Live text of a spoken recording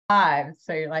Live.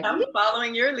 So you're like, I'm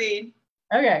following your lead.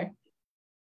 okay.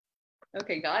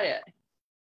 Okay, got it.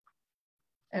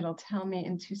 It'll tell me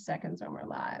in 2 seconds when we're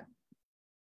live.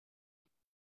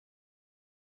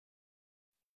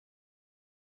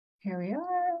 Here we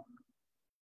are.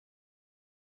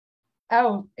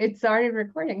 Oh, it's already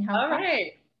recording. How All fun.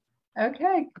 right.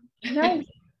 Okay, nice.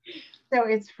 So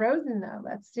it's frozen though.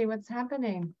 Let's see what's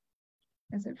happening.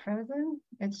 Is it frozen?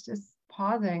 It's just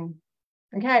pausing.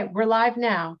 Okay, we're live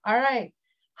now. All right.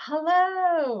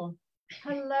 Hello.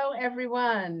 Hello,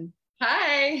 everyone.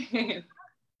 Hi.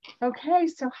 Okay,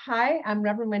 so hi, I'm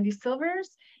Reverend Wendy Silvers,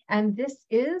 and this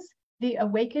is the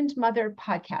Awakened Mother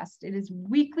podcast. It is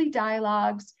weekly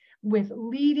dialogues with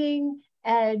leading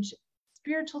edge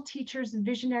spiritual teachers,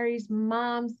 visionaries,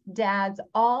 moms, dads,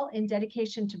 all in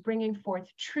dedication to bringing forth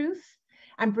truth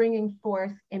and bringing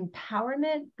forth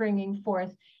empowerment, bringing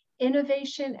forth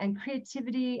innovation and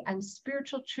creativity and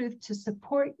spiritual truth to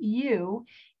support you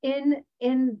in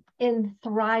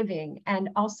thriving, and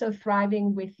also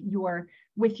thriving with your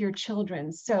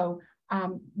children. So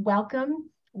welcome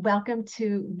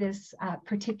to this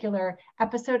particular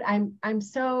episode. I'm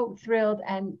so thrilled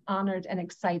and honored and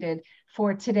excited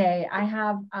for today. I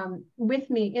have with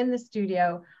me in the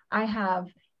studio, I have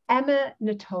Emma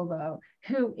Nittolo,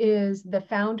 who is the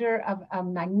founder of a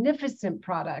magnificent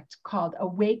product called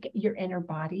Awake Your Inner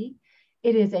Body.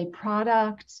 It is a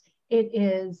product, it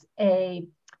is a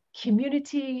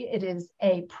community, it is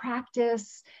a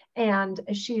practice, and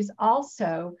she's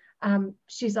also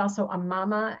a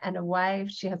mama and a wife.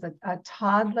 She has a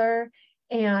toddler,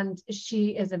 and she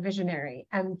is a visionary.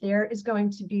 And there is going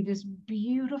to be this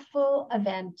beautiful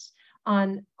event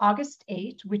on August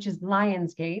 8th, which is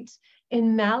Lionsgate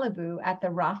in Malibu at the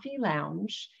Rafi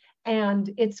Lounge.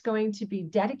 And it's going to be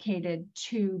dedicated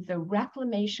to the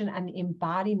reclamation and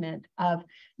embodiment of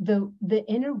the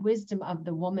inner wisdom of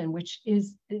the woman, which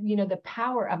is, the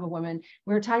power of a woman.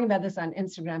 We were talking about this on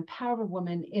Instagram. Power of a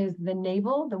woman is the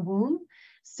navel, the womb.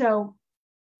 So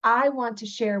I want to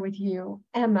share with you,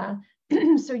 Emma,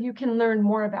 so you can learn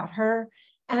more about her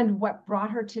and what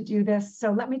brought her to do this.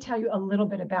 So let me tell you a little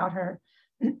bit about her.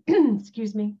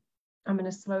 Excuse me. I'm going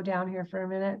to slow down here for a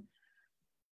minute.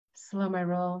 Slow my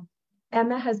roll.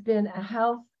 Emma has been a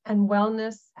health and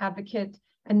wellness advocate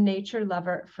and nature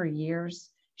lover for years.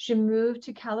 She moved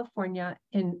to California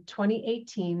in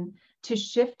 2018 to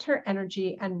shift her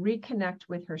energy and reconnect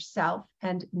with herself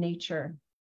and nature.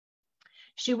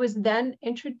 She was then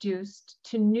introduced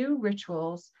to new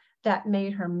rituals that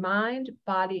made her mind,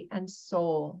 body, and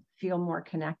soul feel more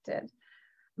connected.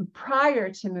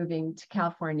 Prior to moving to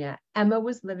California, Emma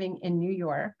was living in New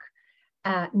York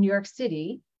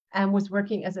City, and was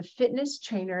working as a fitness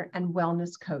trainer and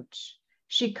wellness coach.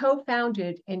 She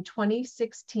co-founded in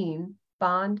 2016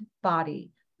 Bond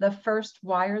Body, the first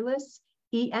wireless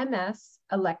EMS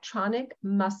electronic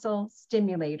muscle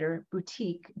stimulator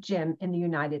boutique gym in the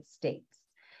United States.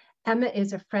 Emma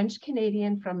is a French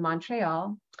Canadian from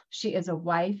Montreal. She is a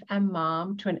wife and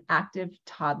mom to an active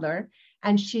toddler,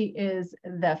 and she is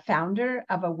the founder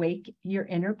of Awake Your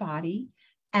Inner Body.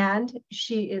 And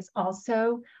she is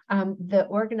also the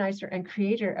organizer and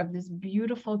creator of this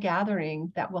beautiful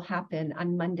gathering that will happen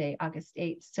on Monday, August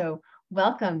 8th. So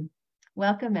welcome,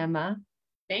 Emma.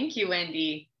 Thank you,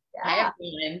 Wendy. Yeah. Hi,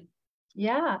 everyone.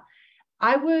 Yeah,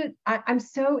 I'm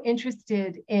so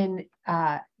interested in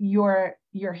your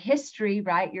history,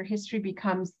 right? Your history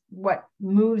becomes what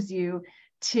moves you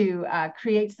to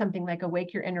create something like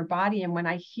Awake Your Inner Body. And when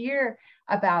I hear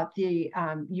about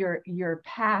your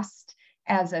past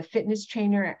as a fitness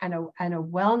trainer and a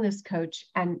wellness coach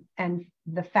and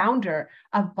the founder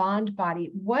of Bond Body,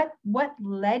 what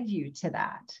led you to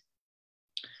that?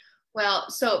 Well,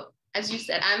 so as you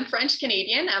said, I'm French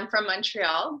Canadian. I'm from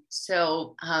Montreal.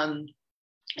 So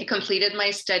I completed my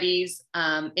studies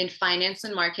in finance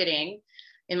and marketing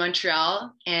in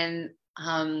Montreal, and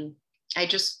I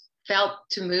just felt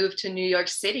to move to New York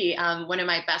City. One of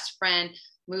my best friends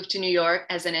moved to New York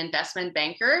as an investment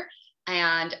banker,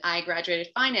 and I graduated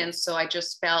finance. So I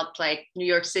just felt like New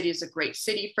York City is a great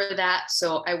city for that.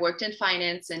 So I worked in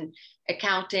finance and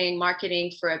accounting,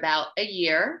 marketing for about a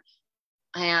year,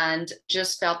 and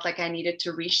just felt like I needed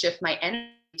to reshift my energy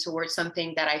towards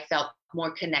something that I felt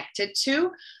more connected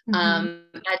to.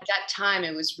 At that time,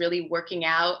 it was really working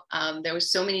out. There were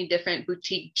so many different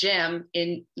boutique gym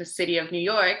in the city of New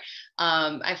York.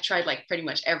 I've tried like pretty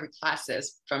much every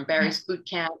classes, from Barry's boot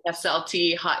camp,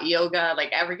 SLT, hot yoga,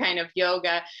 like every kind of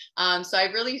yoga. So I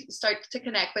really started to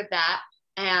connect with that.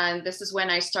 And this is when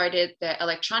I started the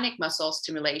electronic muscle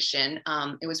stimulation.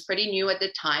 It was pretty new at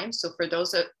the time. So for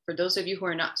those of you who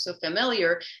are not so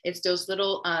familiar, it's those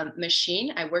little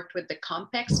machine. I worked with the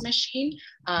Compex machine,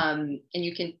 and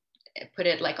you can put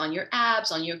it like on your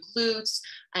abs, on your glutes.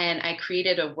 And I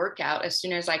created a workout as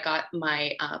soon as I got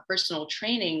my personal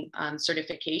training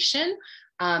certification.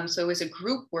 So it was a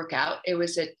group workout. It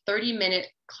was a 30-minute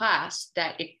class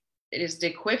that it is the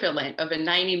equivalent of a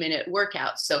 90-minute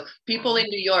workout. So people in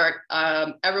New York,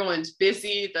 everyone's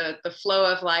busy. The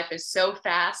flow of life is so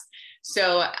fast.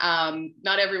 So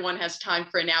not everyone has time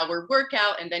for an hour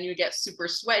workout, and then you get super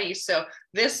sweaty. So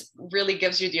this really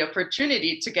gives you the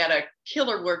opportunity to get a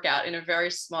killer workout in a very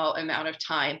small amount of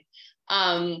time.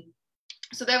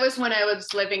 So that was when I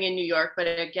was living in New York, but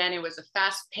again, it was a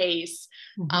fast pace.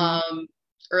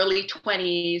 Early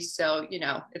 20s. So, you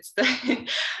know, it's the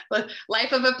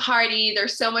life of a party.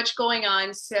 There's so much going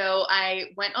on. So I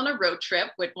went on a road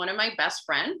trip with one of my best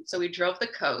friends. So we drove the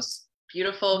coast,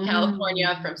 beautiful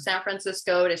California, from San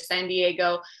Francisco to San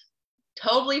Diego.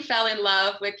 Totally fell in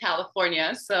love with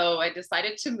California. So I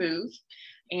decided to move.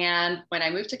 And when I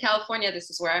moved to California, this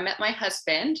is where I met my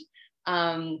husband.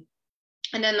 And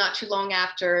then not too long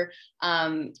after,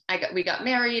 we got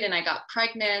married and I got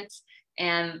pregnant.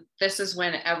 And this is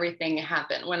when everything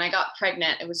happened. When I got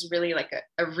pregnant, it was really like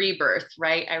a rebirth,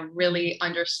 right? I really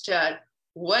understood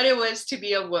what it was to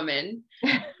be a woman.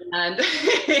 And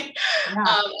I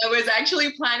was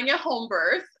actually planning a home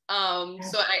birth.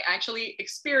 So I actually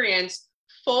experienced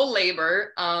full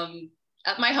labor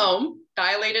at my home,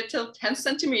 dilated till 10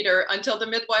 centimeter until the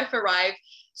midwife arrived.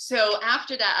 So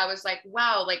after that, I was like,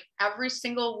 wow, like every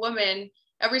single woman,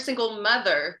 every single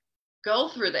mother go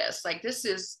through this. Like, this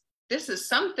is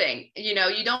something, you know,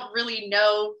 you don't really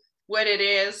know what it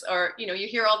is, or, you know, you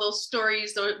hear all those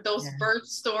stories, or those birth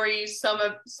stories. Some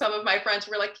of my friends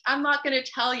were like, I'm not going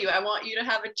to tell you, I want you to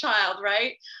have a child.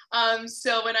 Right.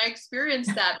 So when I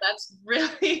experienced that, that's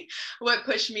really what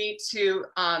pushed me to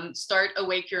start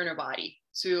Awake Your Inner Body,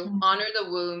 to honor the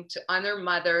womb, to honor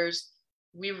mothers.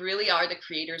 We really are the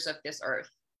creators of this earth.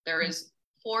 There is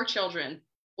 4 children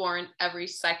born every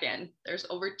second. There's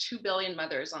over 2 billion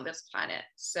mothers on this planet.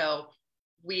 So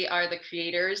we are the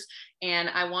creators. And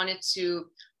I wanted to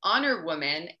honor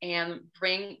women and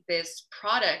bring this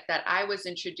product that I was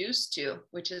introduced to,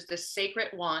 which is the sacred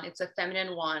wand. It's a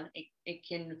feminine wand. It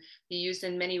can be used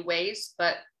in many ways,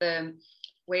 but the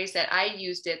ways that I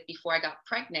used it before I got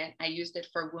pregnant, I used it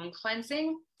for womb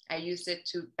cleansing. I used it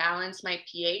to balance my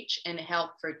pH and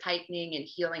help for tightening and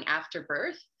healing after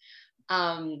birth.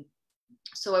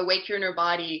 So Awake Your Inner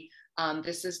Body,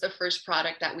 this is the first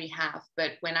product that we have.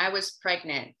 But when I was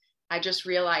pregnant, I just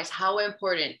realized how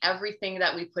important everything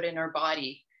that we put in our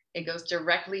body, it goes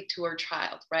directly to our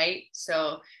child, right?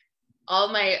 So all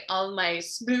my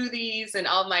smoothies and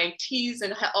all my teas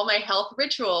and all my health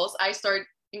rituals, I start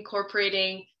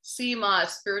incorporating sea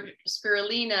moss,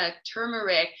 spirulina,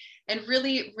 turmeric, and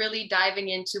really, really diving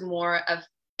into more of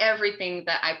everything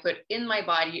that I put in my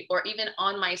body or even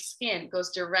on my skin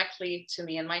goes directly to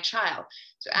me and my child.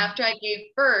 So after I gave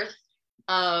birth,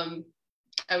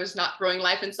 I was not growing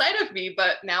life inside of me,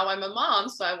 but now I'm a mom.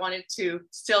 So I wanted to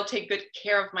still take good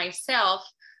care of myself.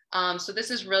 So this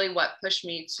is really what pushed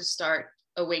me to start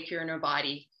Awake Your Inner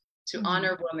Body, to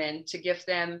honor women, to give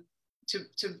them,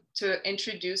 to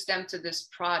introduce them to this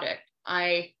product.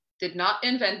 I did not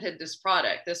invent this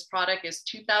product. This product is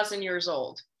 2,000 years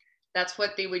old. That's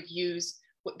what they would use.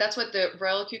 That's what the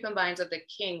royal concubines of the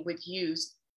king would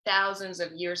use thousands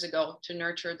of years ago to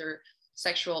nurture their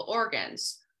sexual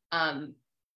organs.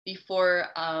 Before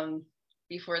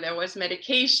there was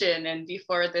medication and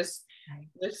before this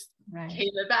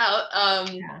came about.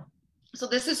 So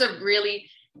this is a really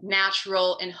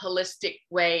natural and holistic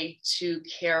way to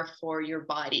care for your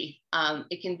body.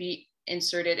 It can be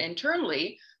inserted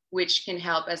internally, which can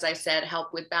help, as I said,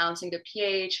 help with balancing the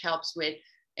pH, helps with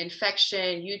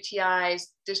infection, UTIs,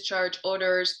 discharge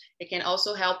odors. It can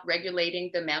also help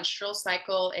regulating the menstrual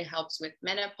cycle. It helps with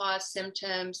menopause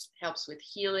symptoms, helps with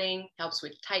healing, helps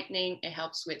with tightening, it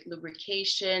helps with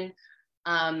lubrication.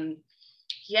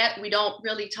 Yet we don't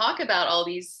really talk about all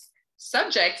these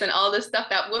subjects and all this stuff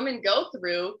that women go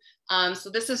through. So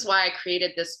this is why I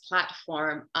created this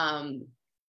platform.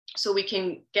 So we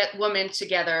can get women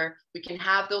together, we can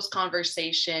have those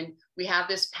conversations. We have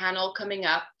this panel coming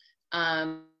up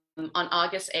on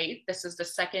August 8th. This is the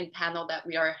second panel that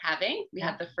we are having. We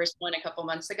had the first one a couple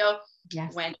months ago.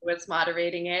 Wendy was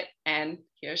moderating it, and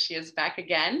here she is back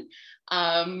again.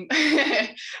 And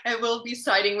we'll be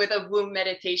starting with a womb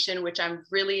meditation, which I'm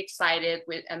really excited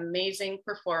with. Amazing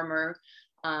performer.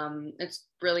 It's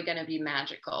really going to be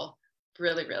magical.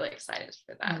 really, really excited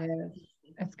for that. It is.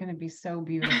 It's going to be so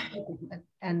beautiful.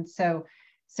 And so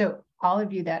all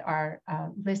of you that are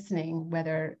listening,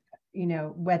 whether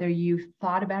you've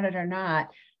thought about it or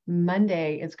not,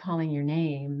 Monday is calling your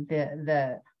name.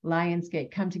 The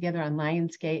Lionsgate Come Together on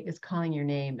Lionsgate is calling your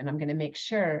name, and I'm going to make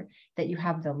sure that you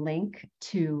have the link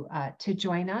to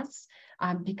join us,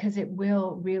 because it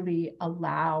will really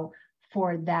allow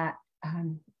for that.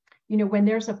 When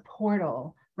there's a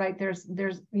portal, right? There's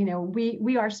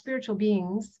we are spiritual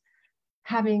beings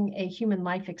having a human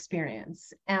life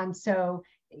experience, and so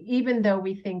even though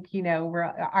we think,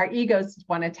 our egos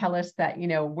want to tell us that,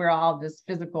 we're all this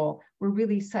physical, we're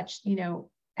really such,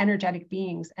 energetic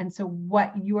beings. And so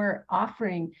what you're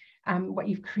offering, what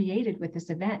you've created with this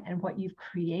event and what you've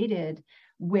created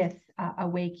with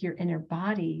Awake Your Inner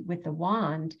Body with the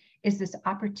wand is this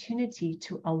opportunity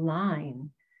to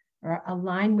align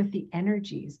with the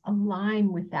energies,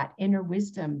 align with that inner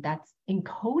wisdom that's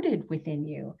encoded within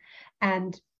you.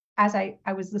 And as I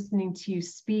was listening to you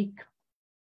speak,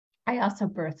 I also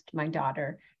birthed my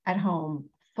daughter at home,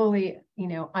 fully,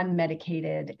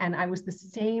 unmedicated. And I was the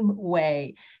same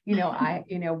way,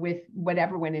 with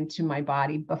whatever went into my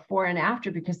body before and after,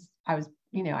 because I was,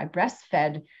 I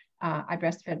breastfed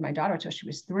my daughter until she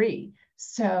was 3.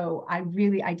 So I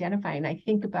really identify, and I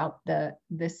think about the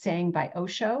saying by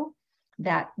Osho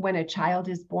that when a child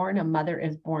is born, a mother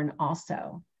is born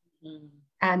also. Mm.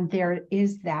 And there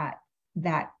is that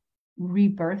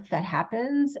rebirth that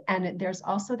happens, and there's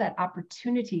also that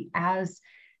opportunity as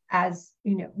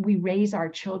we raise our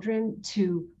children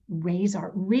to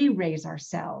re-raise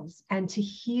ourselves and to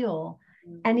heal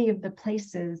any of the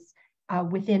places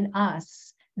within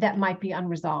us that might be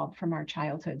unresolved from our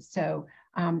childhood. So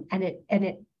and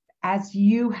it as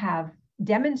you have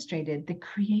demonstrated, the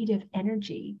creative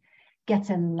energy gets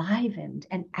enlivened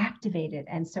and activated,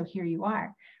 and so here you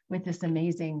are with this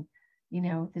amazing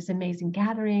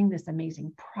gathering, this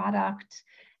amazing product.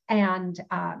 And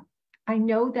I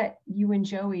know that you and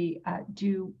Joey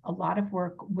do a lot of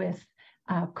work with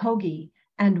Kogi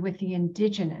and with the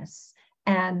indigenous.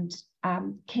 And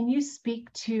can you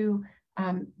speak to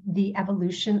the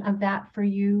evolution of that for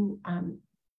you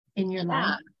in your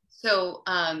life? So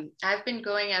I've been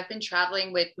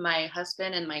traveling with my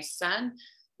husband and my son.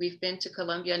 We've been to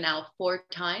Colombia now 4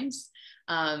 times.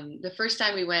 The first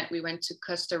time we went to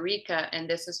Costa Rica, and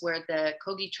this is where the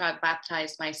Kogi tribe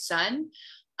baptized my son.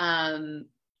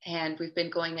 And we've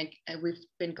been going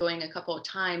a couple of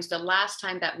times. The last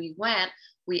time that we went,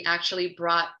 we actually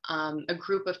brought a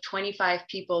group of 25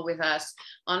 people with us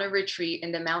on a retreat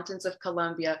in the mountains of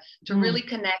Colombia to really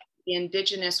connect the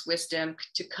indigenous wisdom,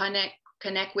 to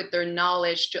connect with their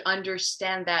knowledge, to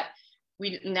understand that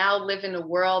we now live in a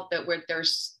world where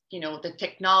there's, the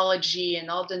technology and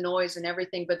all the noise and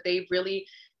everything, but they really,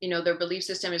 their belief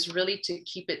system is really to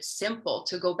keep it simple,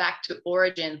 to go back to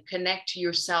origin, connect to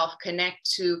yourself, connect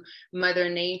to Mother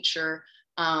Nature.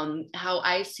 How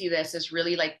I see this is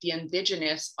really like the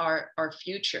indigenous are our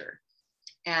future,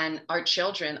 and our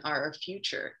children are our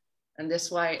future. And this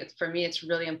is why for me, it's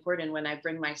really important when I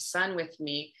bring my son with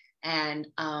me. And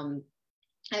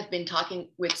I've been talking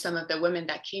with some of the women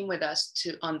that came with us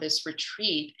on this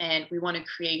retreat, and we want to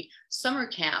create summer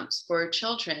camps for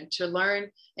children to learn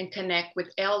and connect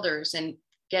with elders and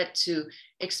get to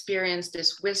experience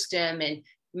this wisdom and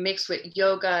mix with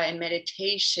yoga and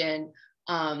meditation.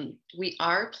 We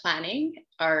are planning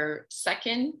our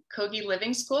second Kogi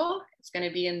Living School. It's going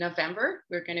to be in November.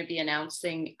 We're going to be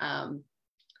announcing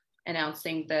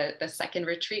the second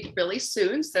retreat really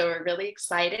soon. So we're really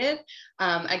excited.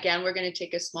 Again, we're going to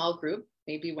take a small group.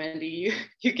 Maybe Wendy,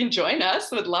 you can join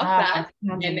us. Would love that.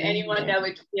 And anyone that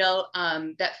would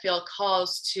feel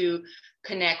calls to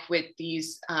connect with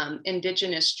these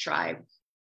indigenous tribe.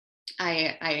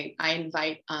 I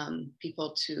invite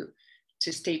people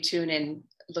to stay tuned and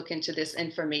look into this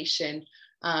information.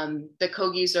 The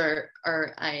Kogis are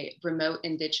a remote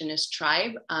indigenous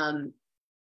tribe.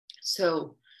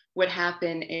 So what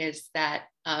happened is that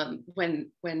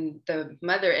when the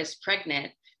mother is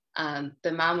pregnant,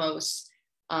 the mamos,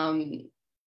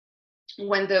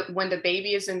 when the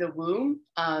baby is in the womb,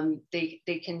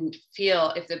 they can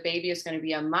feel if the baby is going to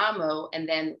be a mamo, and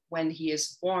then when he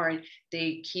is born,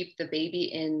 they keep the baby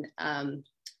in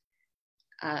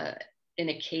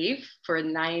a cave for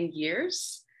 9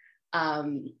 years.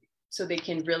 So they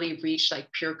can really reach like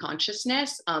pure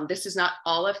consciousness. This is not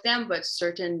all of them, but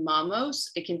certain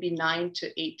mamos, it can be 9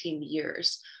 to 18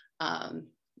 years.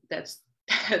 That's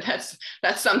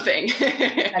something.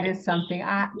 That is something.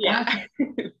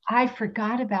 I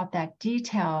forgot about that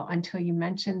detail until you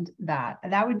mentioned that.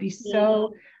 That would be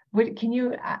so can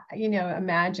you,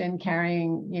 imagine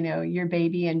carrying, your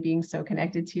baby and being so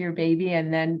connected to your baby,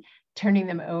 and then turning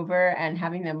them over and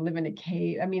having them live in a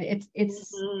cave? I mean,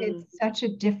 it's such a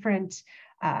different,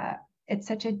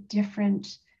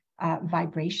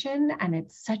 vibration, and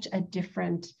it's such a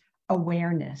different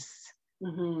awareness.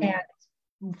 And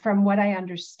from what I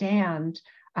understand,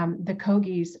 the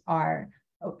Kogis are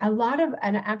a lot of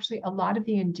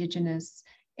the indigenous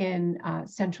in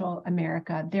Central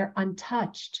America, they're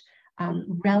untouched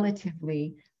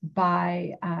relatively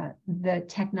by the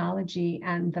technology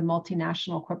and the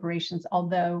multinational corporations.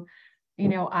 Although,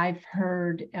 I've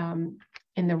heard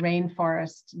in the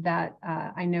rainforest that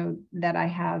I know that I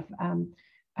have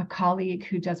a colleague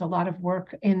who does a lot of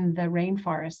work in the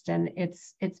rainforest, and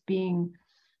it's being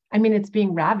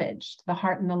ravaged. The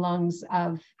heart and the lungs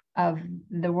of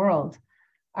the world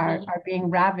are being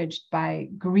ravaged by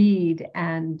greed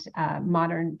and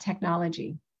modern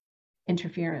technology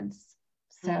interference.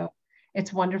 So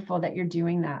it's wonderful that you're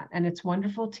doing that. And it's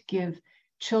wonderful to give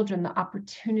children the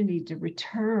opportunity to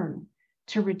return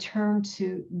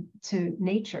to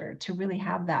nature, to really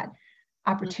have that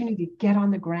opportunity to get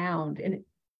on the ground. And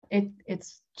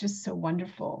it's just so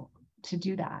wonderful to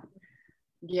do that.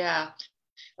 Yeah.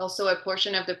 Also, a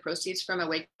portion of the proceeds from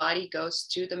Awake Body goes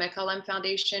to the McCollum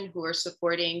Foundation, who are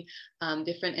supporting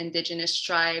different indigenous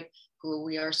tribe, who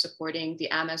we are supporting the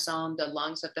Amazon, the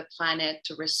lungs of the planet,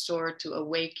 to restore, to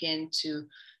awaken, to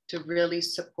really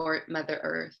support Mother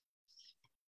Earth,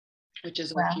 which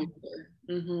is our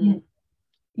future.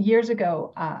 Years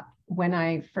ago, when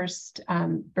I first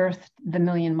birthed the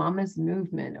Million Mamas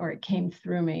movement, or it came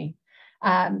through me,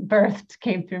 I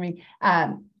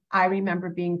remember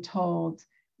being told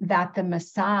that the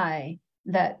Maasai,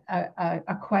 that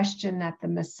a question that the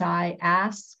Maasai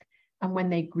ask when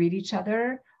they greet each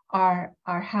other are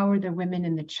how are the women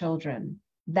and the children?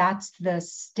 That's the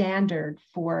standard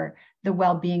for the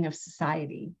well-being of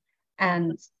society.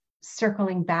 And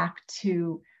circling back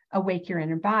to Awake Your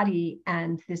Inner Body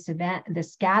and this event,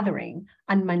 this gathering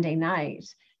on Monday night,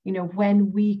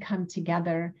 when we come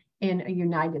together in a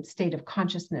united state of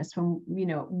consciousness, when,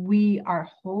 we are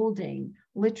holding,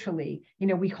 literally,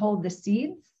 we hold the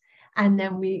seeds, and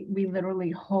then we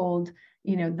literally hold,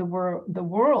 the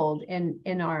world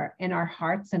in our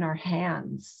hearts and our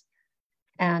hands.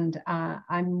 And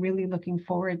I'm really looking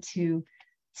forward to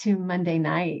Monday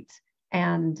night,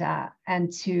 and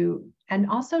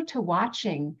also to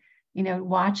watching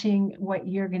what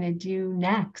you're going to do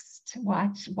next,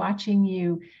 watching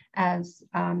you as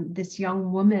this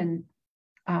young woman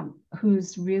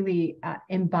who's really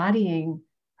embodying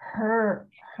her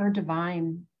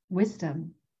divine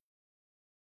wisdom.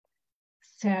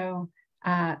 So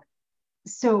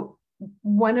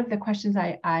one of the questions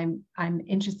I'm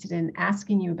interested in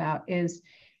asking you about is,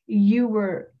 is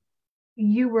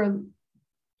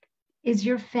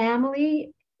your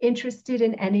family interested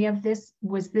in any of this?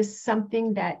 Was this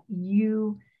something that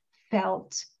you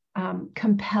felt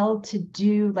compelled to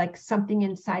do, like something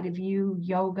inside of you,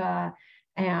 yoga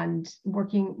and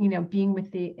working, being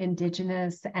with the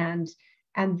indigenous and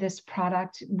this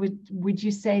product? Would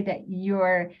you say that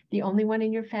you're the only one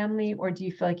in your family, or do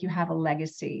you feel like you have a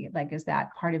legacy? Like, is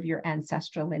that part of your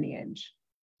ancestral lineage?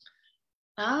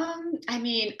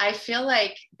 I feel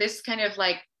like this kind of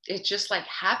like, it just like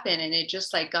happened, and it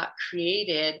just like got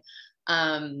created.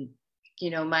 My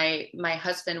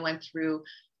husband went through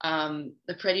a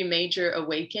pretty major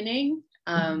awakening,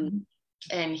 and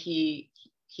he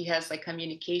has like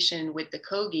communication with the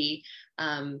Kogi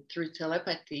through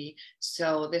telepathy.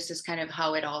 So this is kind of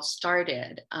how it all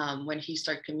started, when he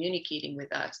started communicating with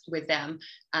them,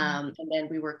 and then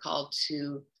we were called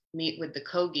to meet with the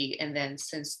Kogi, and then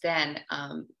since then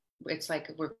it's like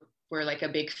we're like a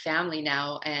big family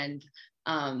now. And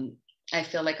I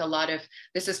feel like a lot of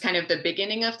this is kind of the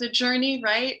beginning of the journey,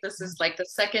 right? This is like the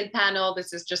second panel.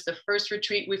 This is just the first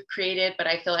retreat we've created, but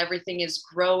I feel everything is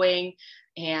growing,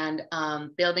 and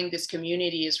building this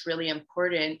community is really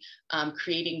important.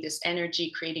 Creating this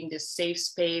energy, creating this safe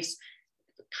space,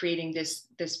 creating this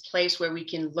place where we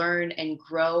can learn and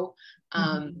grow.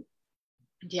 I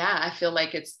feel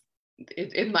like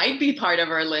it might be part of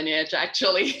our lineage,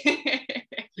 actually.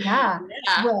 Yeah.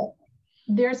 Well,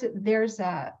 there's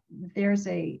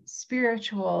a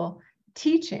spiritual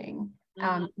teaching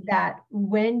that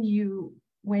when you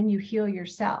heal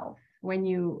yourself, when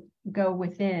you go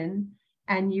within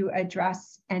and you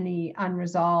address any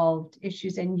unresolved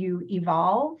issues and you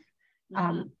evolve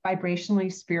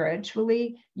vibrationally,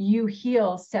 spiritually, you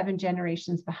heal 7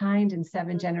 generations behind and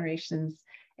 7 generations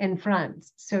in front.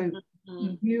 So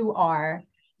you're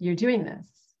doing this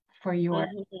for your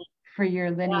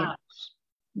lineage.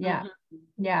 Yeah.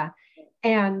 Mm-hmm. Yeah.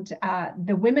 And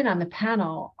the women on the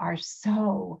panel are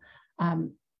so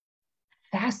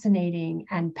fascinating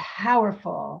and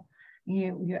powerful.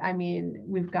 I mean,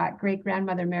 we've got great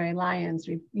grandmother Mary Lyons.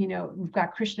 We've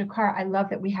got Krishna Kaur. I love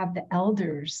that we have the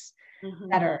elders Mm-hmm.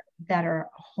 that are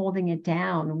holding it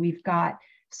down. We've got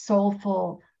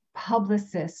soulful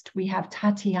publicist. We have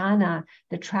Tatiana,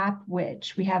 the trap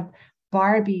witch. We have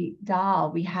Barbie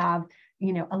doll. We have,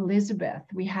 Elizabeth.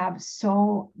 We have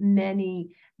so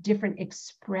many different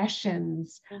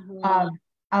expressions Mm-hmm.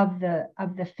 of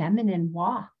the feminine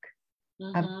walk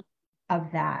Mm-hmm.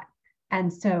 of that.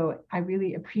 And so I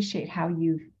really appreciate how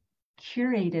you've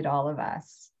curated all of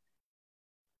us.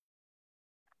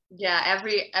 Yeah,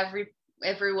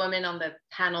 every woman on the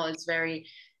panel is very,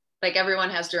 like, everyone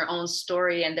has their own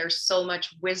story, and there's so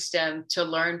much wisdom to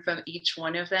learn from each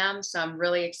one of them. So I'm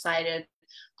really excited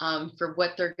for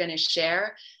what they're going to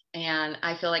share. And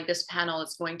I feel like this panel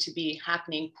is going to be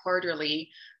happening quarterly.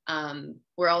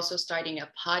 We're also starting a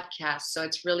podcast. So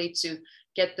it's really to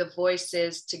get the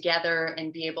voices together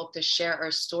and be able to share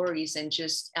our stories and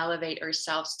just elevate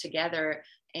ourselves together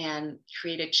and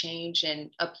create a change and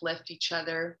uplift each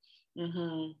other.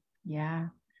 Mm-hmm. Yeah.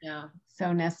 Yeah.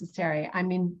 So necessary. I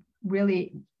mean,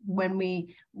 really, when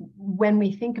we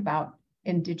think about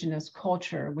Indigenous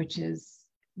culture, which is,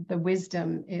 the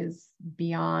wisdom is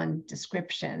beyond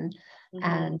description, Mm-hmm.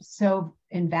 and so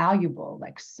invaluable.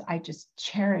 Like, I just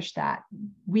cherish that.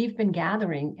 We've been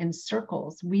gathering in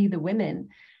circles. We, the women,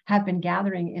 have been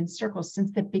gathering in circles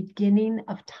since the beginning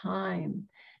of time.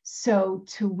 So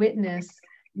to witness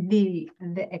the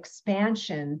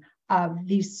expansion of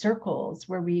these circles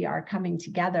where we are coming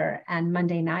together, and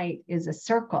Monday night is a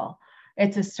circle.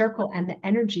 It's a circle, and the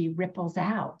energy ripples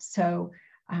out. So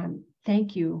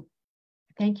thank you,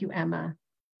 Emma,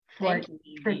 for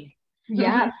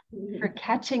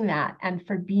catching that, and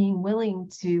for being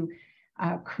willing to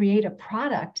create a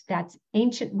product that's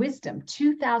ancient wisdom,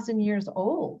 2,000 years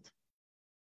old.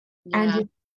 Yeah.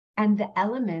 And the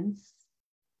elements,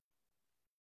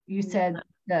 you said,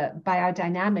 the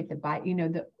biodynamic,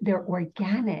 they're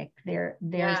organic.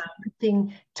 There's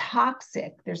nothing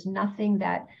toxic. There's nothing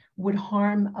that would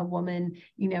harm a woman,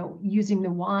 using the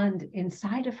wand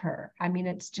inside of her. I mean,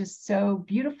 it's just so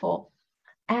beautiful.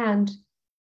 And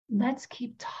let's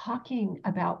keep talking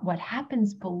about what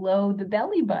happens below the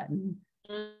belly button.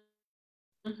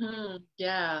 Mm-hmm.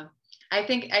 Yeah. I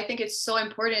think it's so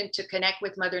important to connect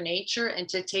with Mother Nature and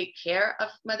to take care of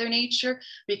Mother Nature,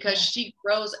 because she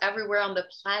grows everywhere on the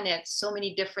planet, so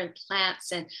many different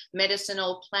plants and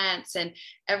medicinal plants, and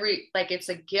it's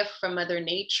a gift from Mother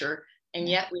Nature. And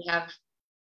yet we have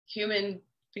human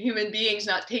beings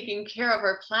not taking care of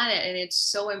our planet. And it's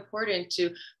so important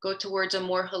to go towards a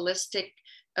more holistic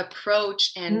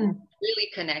approach and really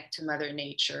connect to Mother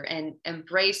Nature and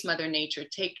embrace Mother Nature,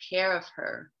 take care of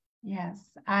her. Yes,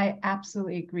 I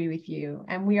absolutely agree with you.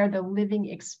 And we are the living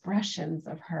expressions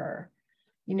of her.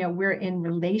 We're in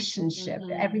relationship.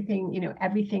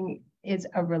 Everything is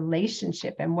a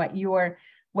relationship. And what your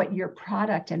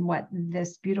product and what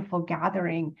this beautiful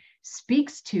gathering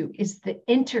speaks to is the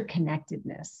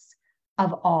interconnectedness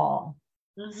of all.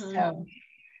 So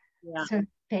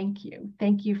thank you.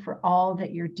 Thank you for all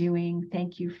that you're doing.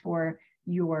 Thank you for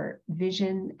your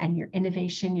vision and your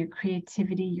innovation, your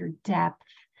creativity, your depth,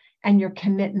 and your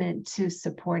commitment to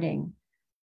supporting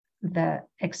the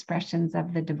expressions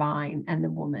of the divine and the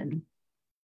woman.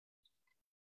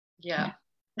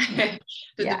 The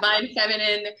Divine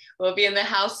Feminine will be in the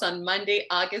house on Monday,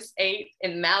 August 8th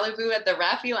in Malibu at the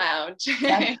Raffi Lounge.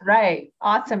 That's right.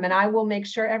 Awesome. And I will make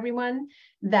sure, everyone,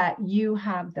 that you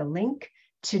have the link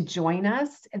to join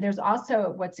us. There's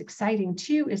also, what's exciting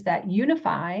too, is that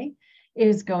Unify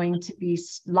is going to be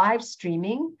live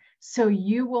streaming. So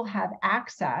you will have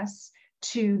access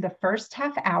to the first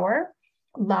half hour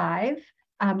live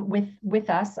with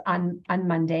us on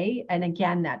Monday. And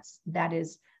again, that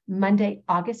is Monday,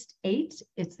 August 8th.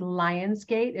 It's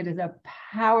Lionsgate. It is a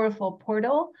powerful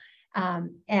portal. And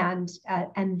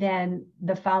then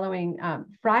the following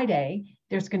Friday,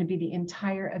 there's going to be the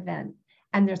entire event,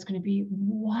 and there's going to be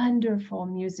wonderful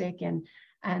music, and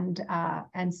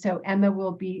so Emma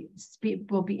will be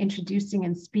introducing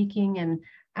and speaking,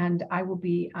 and I will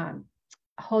be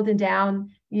holding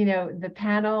down, the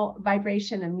panel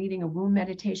vibration and leading a womb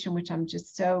meditation, which I'm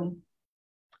just so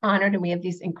honored. And we have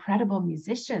these incredible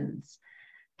musicians.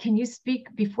 Can you speak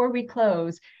before we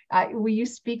close? Will you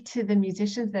speak to the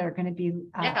musicians that are going to be?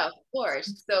 Yeah, of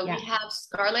course. So we have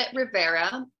Scarlett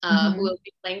Rivera, who will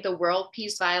be playing the World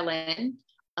Peace Violin.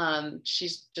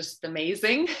 She's just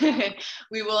amazing.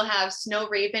 We will have Snow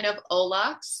Raven of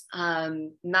Olax,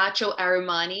 Nacho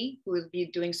Arumani, who will be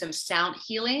doing some sound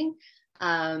healing,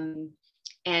 and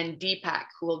Deepak,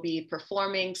 who will be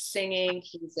performing, singing.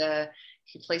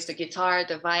 He plays the guitar,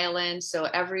 the violin. So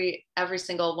every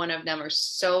single one of them are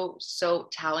so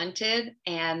talented,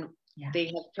 and they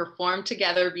have performed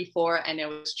together before, and it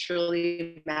was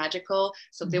truly magical.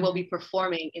 So they will be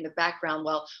performing in the background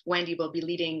while Wendy will be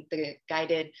leading the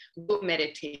guided group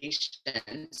meditations.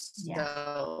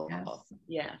 So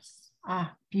yes.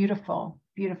 Ah, beautiful,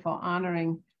 beautiful.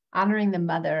 Honoring the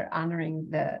mother, honoring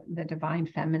the divine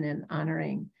feminine,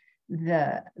 honoring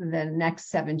the next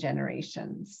 7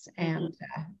 generations, and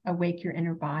awake your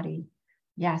inner body.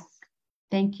 Yes.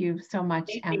 Thank you so much,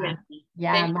 Emma.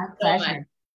 Yeah, my pleasure.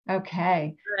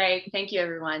 Okay. Great. Thank you,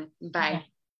 everyone. Bye.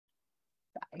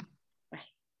 Bye.